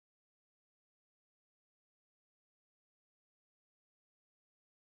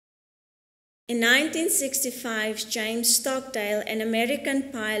In 1965, James Stockdale, an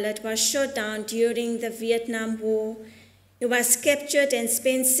American pilot, was shot down during the Vietnam War. He was captured and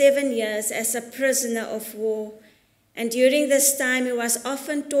spent 7 years as a prisoner of war. And during this time, he was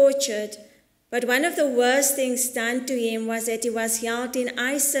often tortured. But one of the worst things done to him was that he was held in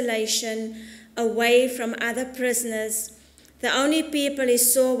isolation, away from other prisoners. The only people he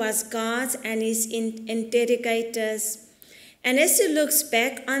saw was guards and his interrogators. And as he looks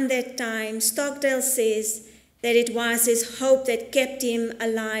back on that time, Stockdale says that it was his hope that kept him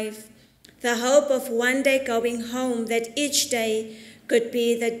alive, the hope of one day going home, that each day could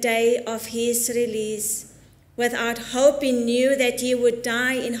be the day of his release. Without hope, he knew that he would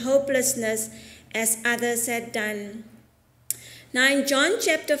die in hopelessness as others had done. Now in John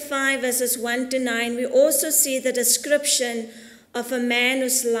chapter 5, verses 1 to 9, we also see the description of a man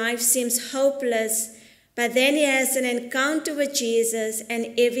whose life seems hopeless, but then he has an encounter with Jesus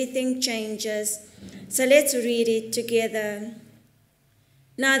and everything changes. So let's read it together.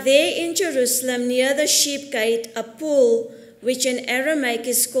 Now there in Jerusalem, near the sheep gate, a pool, which in Aramaic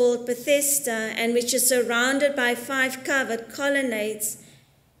is called Bethesda, and which is surrounded by 5 covered colonnades.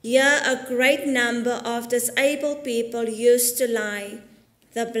 Here a great number of disabled people used to lie,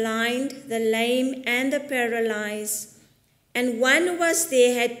 the blind, the lame, and the paralyzed. And one who was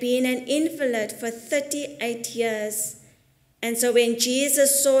there had been an invalid for 38 years. And so when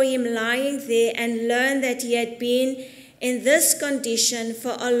Jesus saw him lying there and learned that he had been in this condition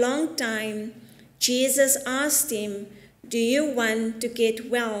for a long time, Jesus asked him, "Do you want to get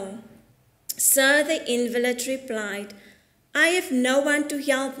well?" "Sir," the invalid replied, "I have no one to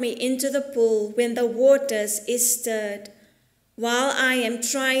help me into the pool when the waters is stirred. While I am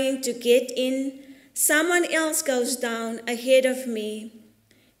trying to get in, someone else goes down ahead of me."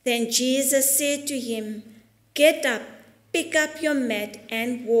 Then Jesus said to him, "Get up, pick up your mat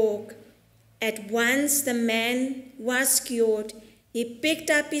and walk." At once the man was cured. He picked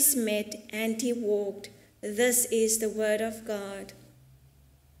up his mat and he walked. This is the word of God.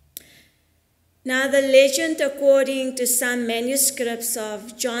 Now the legend, according to some manuscripts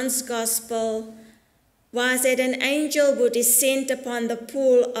of John's Gospel, was that an angel would descend upon the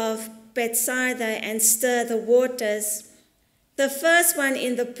pool of Bethsaida and stir the waters. The first one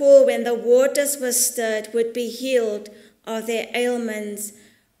in the pool, when the waters were stirred, would be healed of their ailments,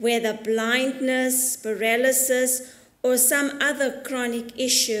 whether blindness, paralysis, or some other chronic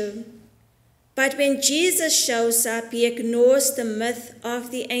issue. But when Jesus shows up, he ignores the myth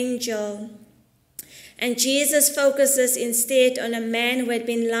of the angel. And Jesus focuses instead on a man who had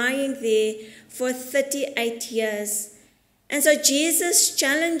been lying there for 38 years. And so Jesus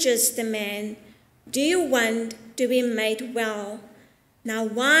challenges the man, "Do you want to be made well?" Now,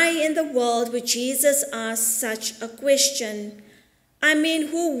 why in the world would Jesus ask such a question? I mean,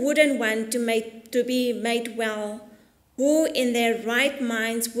 who wouldn't want to be made well? Who in their right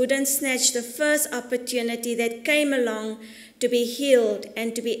minds wouldn't snatch the first opportunity that came along to be healed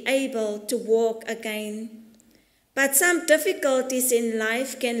and to be able to walk again? But some difficulties in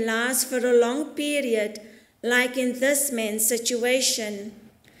life can last for a long period, like in this man's situation.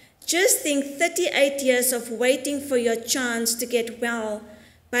 Just think 38 years of waiting for your chance to get well,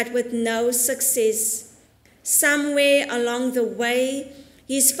 but with no success. Somewhere along the way,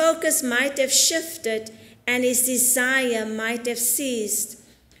 his focus might have shifted and his desire might have ceased.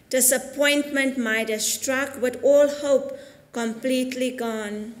 Disappointment might have struck with all hope completely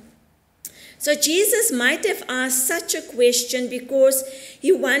gone. So Jesus might have asked such a question because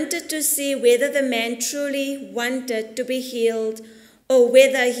he wanted to see whether the man truly wanted to be healed or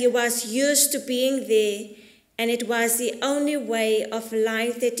whether he was used to being there and it was the only way of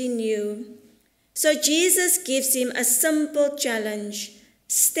life that he knew. So Jesus gives him a simple challenge.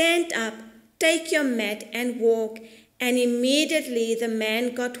 Stand up, take your mat and walk, and immediately the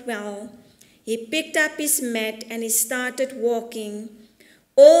man got well. He picked up his mat and he started walking.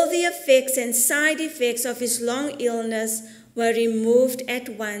 All the effects and side effects of his long illness were removed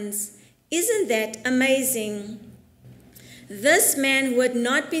at once. Isn't that amazing? This man who had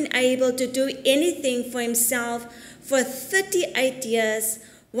not been able to do anything for himself for 38 years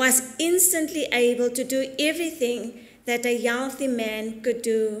was instantly able to do everything that a healthy man could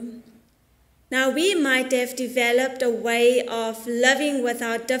do. Now, we might have developed a way of living with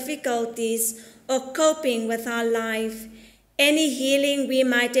our difficulties or coping with our life. Any healing we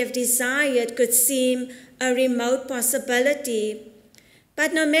might have desired could seem a remote possibility.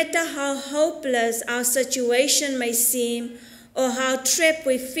 But no matter how hopeless our situation may seem or how trapped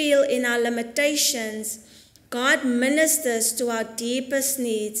we feel in our limitations, God ministers to our deepest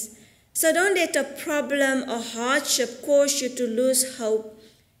needs. So don't let a problem or hardship cause you to lose hope.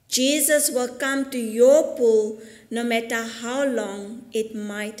 Jesus will come to your pool no matter how long it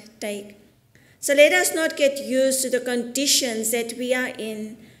might take. So let us not get used to the conditions that we are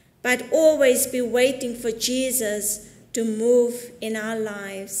in, but always be waiting for Jesus to move in our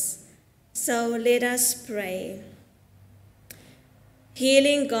lives. So let us pray.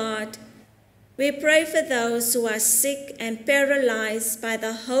 Healing God, we pray for those who are sick and paralyzed by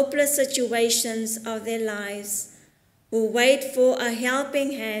the hopeless situations of their lives, who wait for a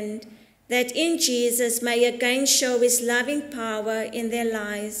helping hand that in Jesus may again show his loving power in their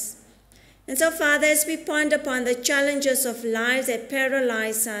lives. And so, Father, as we ponder upon the challenges of life that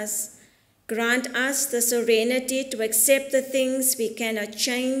paralyze us, grant us the serenity to accept the things we cannot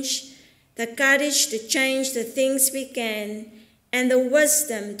change, the courage to change the things we can, and the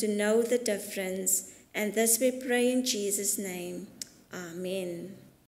wisdom to know the difference. And this we pray in Jesus' name. Amen.